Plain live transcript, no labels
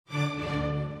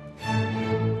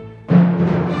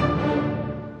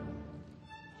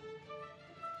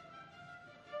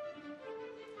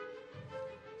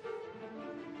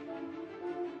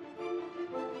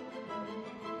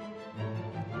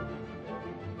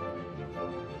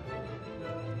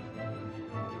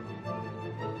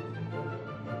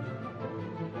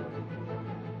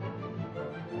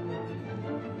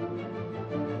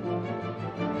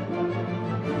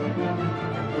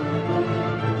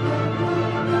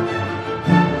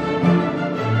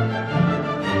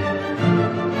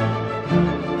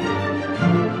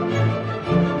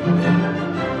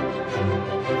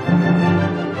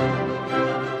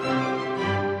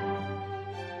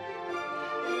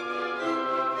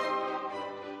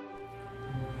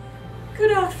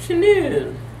Good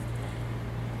afternoon.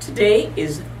 Today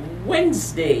is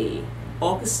Wednesday,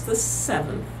 August the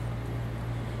 7th.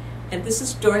 And this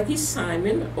is Dorothy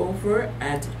Simon over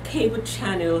at Cable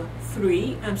Channel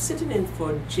 3. I'm sitting in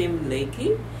for Jim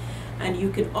Lakey. And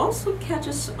you can also catch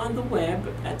us on the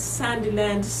web at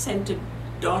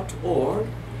sandylandcenter.org.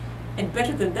 And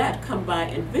better than that, come by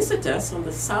and visit us on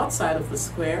the south side of the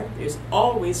square. There's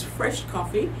always fresh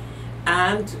coffee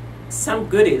and some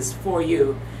goodies for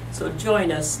you. So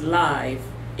join us live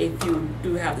if you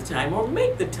do have the time, or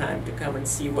make the time to come and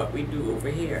see what we do over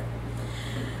here.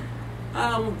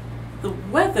 The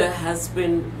weather has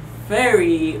been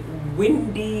very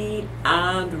windy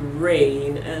and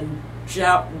rain, and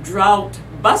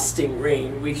drought-busting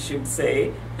rain, we should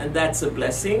say, and that's a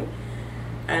blessing.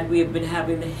 And we have been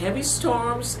having heavy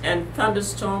storms, and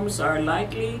thunderstorms are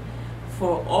likely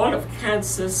for all of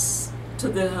Kansas to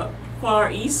the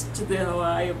far east, to the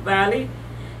Ohio Valley,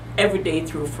 every day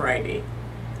through Friday.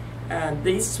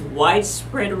 This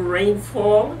widespread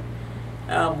rainfall,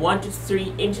 1 to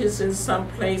 3 inches in some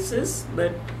places,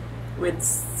 but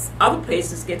with other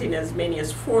places getting as many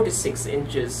as 4 to 6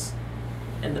 inches.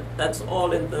 And that's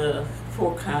all in the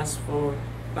forecast for,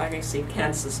 like I say,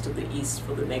 Kansas to the east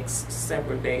for the next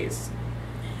several days.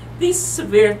 These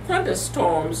severe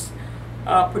thunderstorms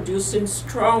are producing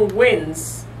strong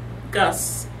winds,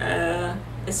 gusts,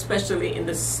 especially in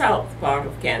the south part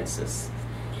of Kansas.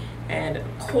 And a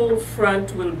cold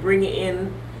front will bring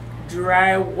in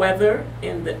dry weather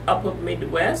in the upper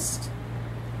Midwest.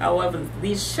 However,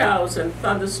 these showers and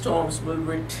thunderstorms will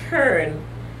return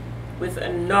with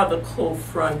another cold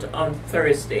front on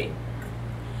Thursday.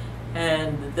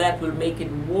 And that will make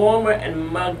it warmer and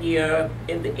muggier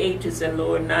in the 80s and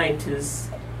lower 90s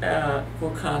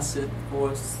forecasted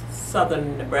for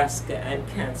southern Nebraska and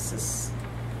Kansas.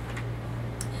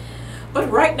 But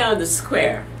right now in the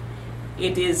square,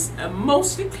 it is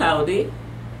mostly cloudy,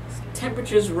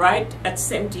 temperatures right at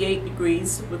 78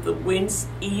 degrees with the winds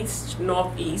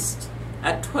east-northeast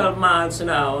at 12 miles an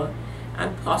hour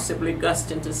and possibly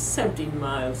gusting to 17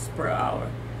 miles per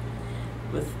hour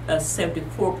with a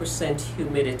 74%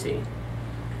 humidity.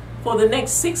 For the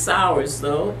next 6 hours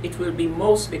though, it will be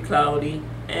mostly cloudy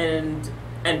and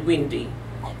windy.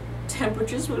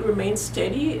 Temperatures will remain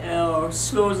steady or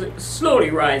slowly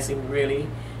rising really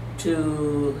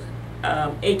to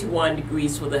 81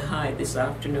 degrees for the high this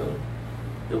afternoon.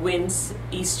 The winds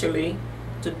easterly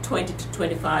to 20 to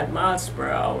 25 miles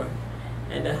per hour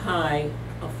and a high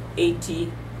of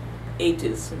 80s,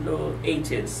 low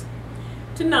 80s.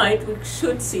 Tonight we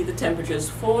should see the temperatures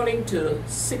falling to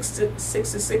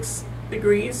 66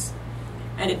 degrees,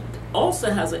 and it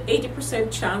also has an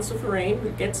 80% chance of rain.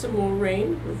 We'll get some more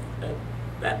rain.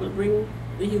 That will bring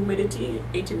the humidity,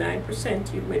 89%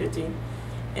 humidity,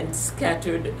 and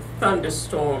scattered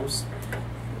thunderstorms.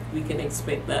 We can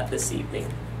expect that this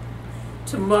evening.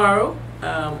 Tomorrow,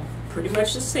 pretty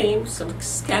much the same, some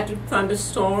scattered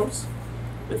thunderstorms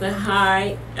with a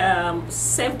high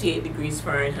 78 degrees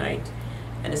Fahrenheit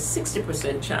and a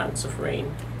 60% chance of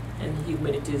rain, and the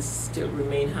humidity still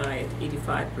remain high at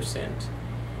 85%.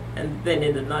 And then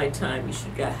in the nighttime, you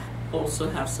should also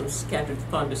have some scattered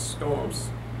thunderstorms.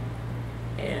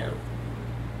 And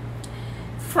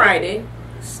Friday,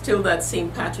 still that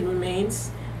same pattern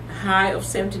remains. A high of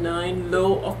 79,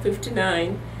 low of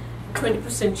 59,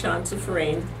 20% chance of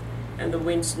rain, and the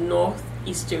winds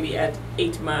northeasterly at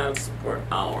 8 miles per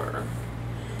hour.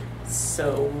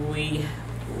 So we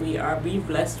are being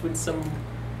blessed with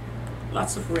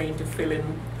lots of rain to fill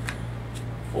in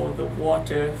for the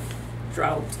water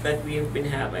drought that we have been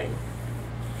having.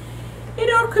 In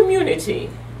our community,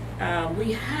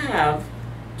 we have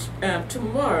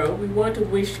tomorrow, we want to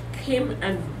wish Kim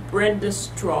and Brenda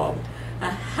Straub a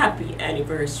happy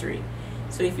anniversary.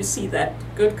 So if you see that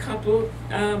good couple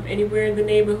anywhere in the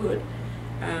neighborhood,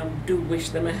 do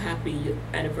wish them a happy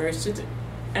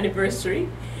anniversary.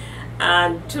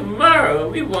 And tomorrow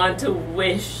we want to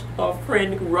wish our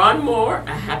friend Ron Moore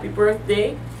a happy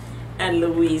birthday, and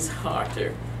Louise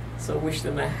Harter. So wish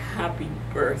them a happy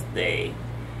birthday,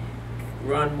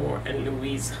 Ron Moore and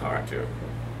Louise Harter.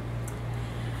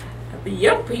 The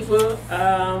young people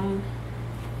are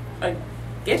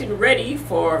getting ready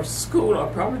for school, or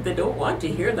probably they don't want to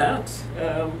hear that,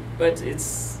 but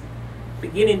it's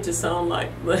beginning to sound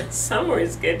like the summer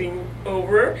is getting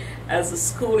over, as the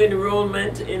school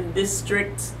enrollment in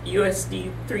District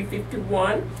USD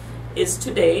 351 is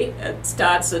today. It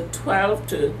starts at 12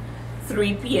 to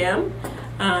 3 p.m.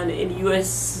 and in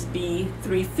USD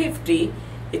 350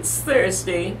 it's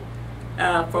Thursday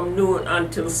from noon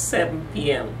until 7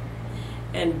 p.m.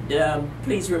 And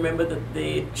please remember that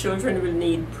the children will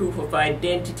need proof of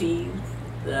identity,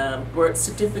 the birth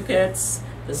certificates,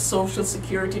 the social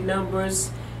security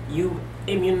numbers,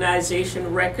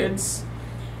 immunization records.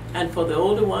 And for the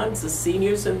older ones, the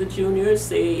seniors and the juniors,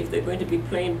 if they're going to be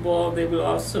playing ball, they will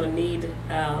also need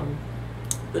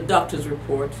the doctor's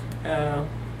report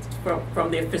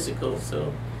from their physical.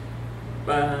 So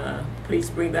please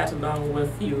bring that along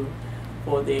with you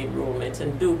for the enrollment,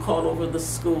 and do call over the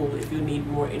school if you need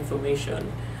more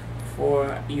information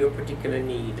for your particular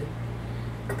need.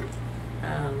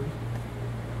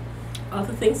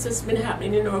 Other things that's been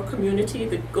happening in our community: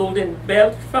 the Golden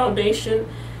Belt Foundation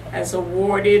has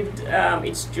awarded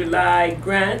its July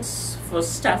grants for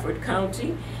Stafford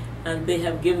County, and they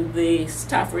have given the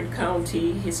Stafford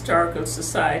County Historical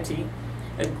Society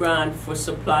a grant for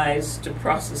supplies to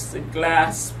process the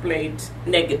glass plate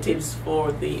negatives for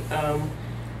the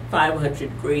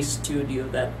 500 Gray Studio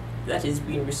that is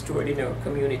being restored in our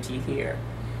community here.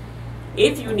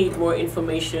 If you need more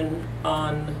information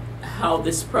on how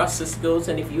this process goes,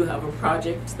 and if you have a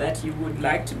project that you would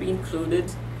like to be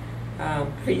included,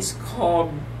 please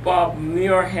call Bob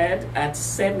Muirhead at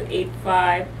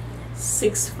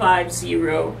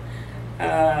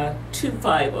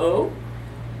 785-650-250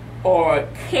 or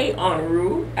Kay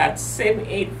Onru at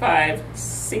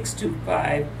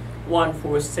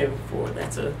 785-625-1474.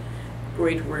 That's a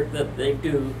great work that they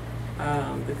do,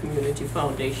 the Community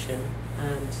Foundation,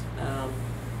 and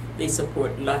they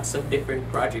support lots of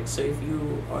different projects. So if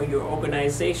you or your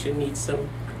organization needs some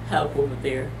help over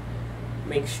there,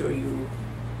 make sure you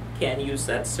can use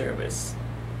that service.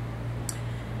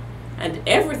 And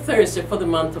every Thursday for the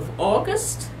month of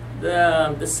August,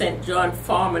 the St. John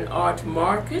Farm and Art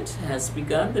Market has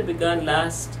begun. They began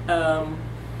last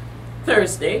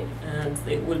Thursday, and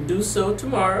they will do so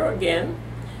tomorrow again.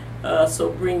 So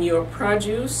bring your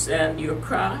produce and your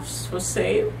crafts for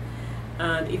sale.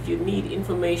 And if you need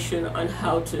information on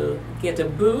how to get a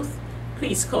booth,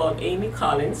 please call Amy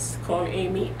Collins. Call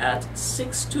Amy at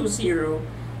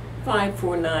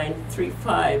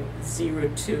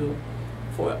 620-549-3502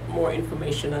 for more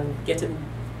information on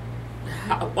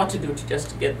what to do to get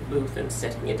the booth and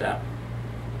setting it up.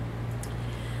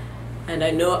 And I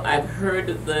know I've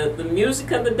heard the music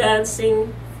and the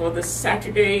dancing for the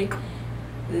Saturday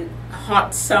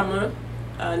hot summer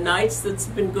nights that's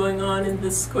been going on in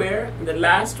the square. The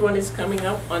last one is coming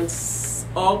up on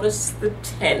August the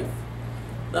 10th,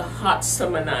 the hot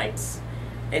summer nights.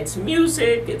 It's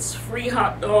music, it's free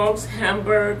hot dogs,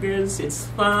 hamburgers, it's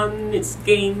fun, it's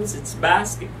games, it's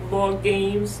basketball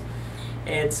games,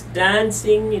 it's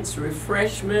dancing, it's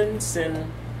refreshments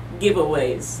and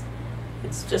giveaways.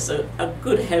 It's just a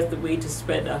good, healthy way to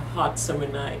spend a hot summer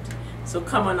night. So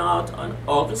come on out on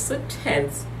August the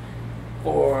 10th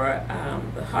for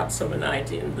the hot summer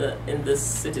night in the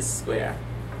city square.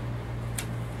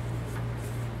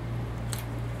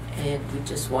 And we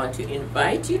just want to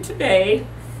invite you today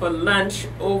for lunch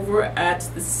over at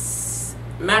the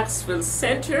Maxwell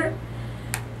Center.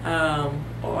 On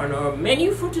our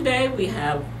menu for today, we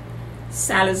have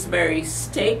Salisbury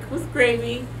steak with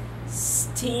gravy,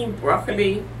 steamed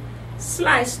broccoli,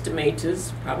 sliced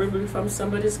tomatoes, probably from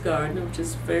somebody's garden, which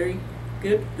is very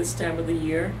good this time of the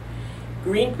year,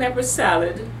 green pepper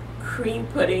salad, cream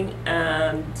pudding,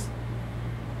 and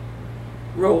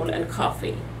roll and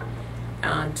coffee.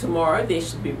 And tomorrow there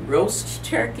should be roast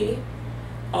turkey,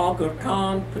 au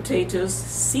gratin potatoes,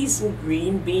 seasoned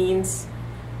green beans,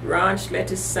 ranch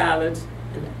lettuce salad,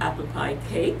 and apple pie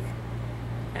cake,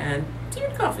 and tea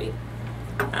and coffee.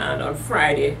 And on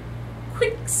Friday,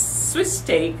 quick Swiss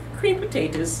steak, cream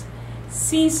potatoes,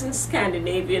 seasoned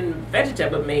Scandinavian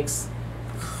vegetable mix,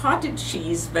 cottage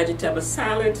cheese vegetable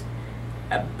salad,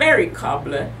 a berry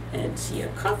cobbler, and tea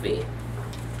and coffee.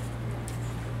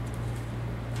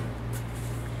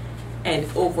 And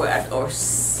over at our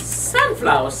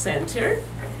Sunflower Center,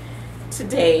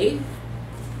 today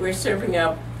we're serving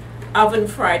up oven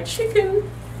fried chicken,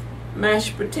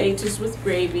 mashed potatoes with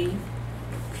gravy,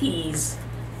 peas,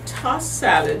 tossed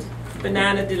salad,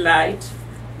 banana delight,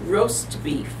 roast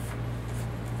beef.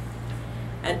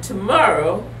 And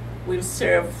tomorrow we'll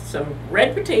serve some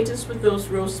red potatoes with those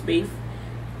roast beef,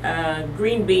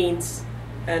 green beans,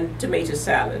 and tomato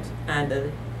salad, and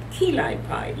a key lime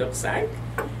pie, it looks like.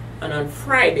 And on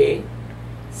Friday,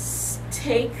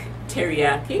 steak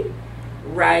teriyaki,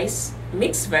 rice,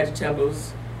 mixed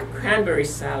vegetables, cranberry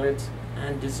salad,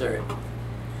 and dessert.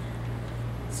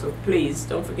 So please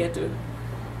don't forget to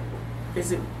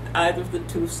visit either of the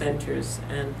two centers,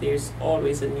 and there's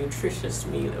always a nutritious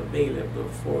meal available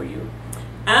for you.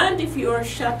 And if you are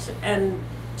shut and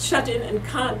shut in and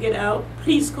can't get out,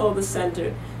 please call the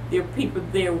center. There are people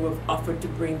there who have offered to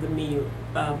bring the meal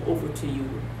over to you.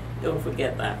 Don't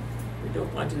forget that. We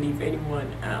don't want to leave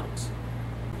anyone out.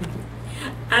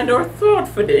 And our thought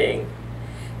for today.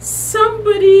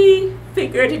 Somebody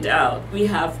figured it out. We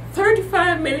have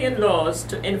 35 million laws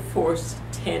to enforce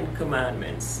 10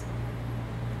 commandments.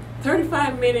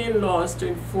 35 million laws to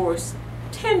enforce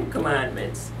 10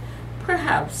 commandments.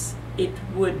 Perhaps it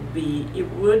would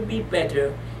be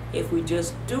better if we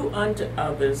just do unto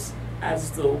others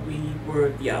as though we were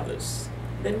the others.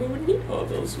 Then we would need all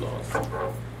those laws.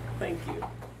 Thank you.